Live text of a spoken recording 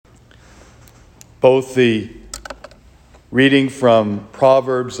Both the reading from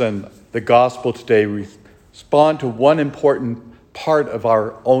Proverbs and the gospel today respond to one important part of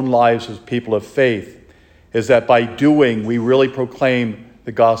our own lives as people of faith, is that by doing, we really proclaim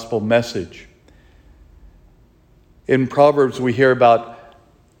the gospel message. In Proverbs, we hear about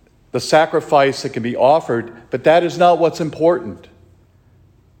the sacrifice that can be offered, but that is not what's important.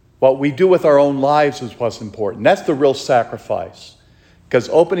 What we do with our own lives is what's important. That's the real sacrifice. Because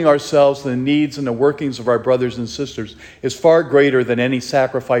opening ourselves to the needs and the workings of our brothers and sisters is far greater than any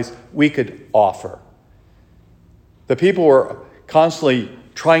sacrifice we could offer. The people were constantly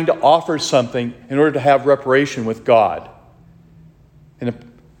trying to offer something in order to have reparation with God. And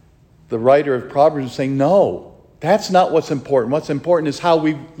the writer of Proverbs is saying, no, that's not what's important. What's important is how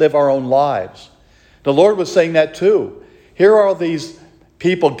we live our own lives. The Lord was saying that too. Here are all these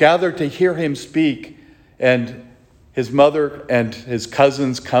people gathered to hear him speak, and his mother and his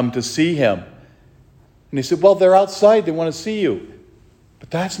cousins come to see him. And he said, well, they're outside. They want to see you.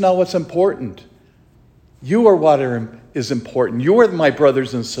 But that's not what's important. You are what is important. You are my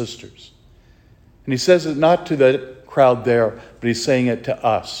brothers and sisters. And he says it not to the crowd there, but he's saying it to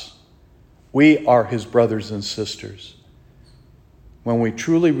us. We are his brothers and sisters. When we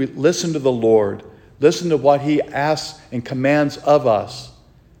truly listen to the Lord, listen to what he asks and commands of us,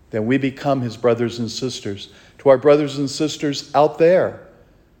 then we become his brothers and sisters. To our brothers and sisters out there,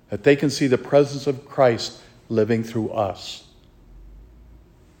 that they can see the presence of Christ living through us.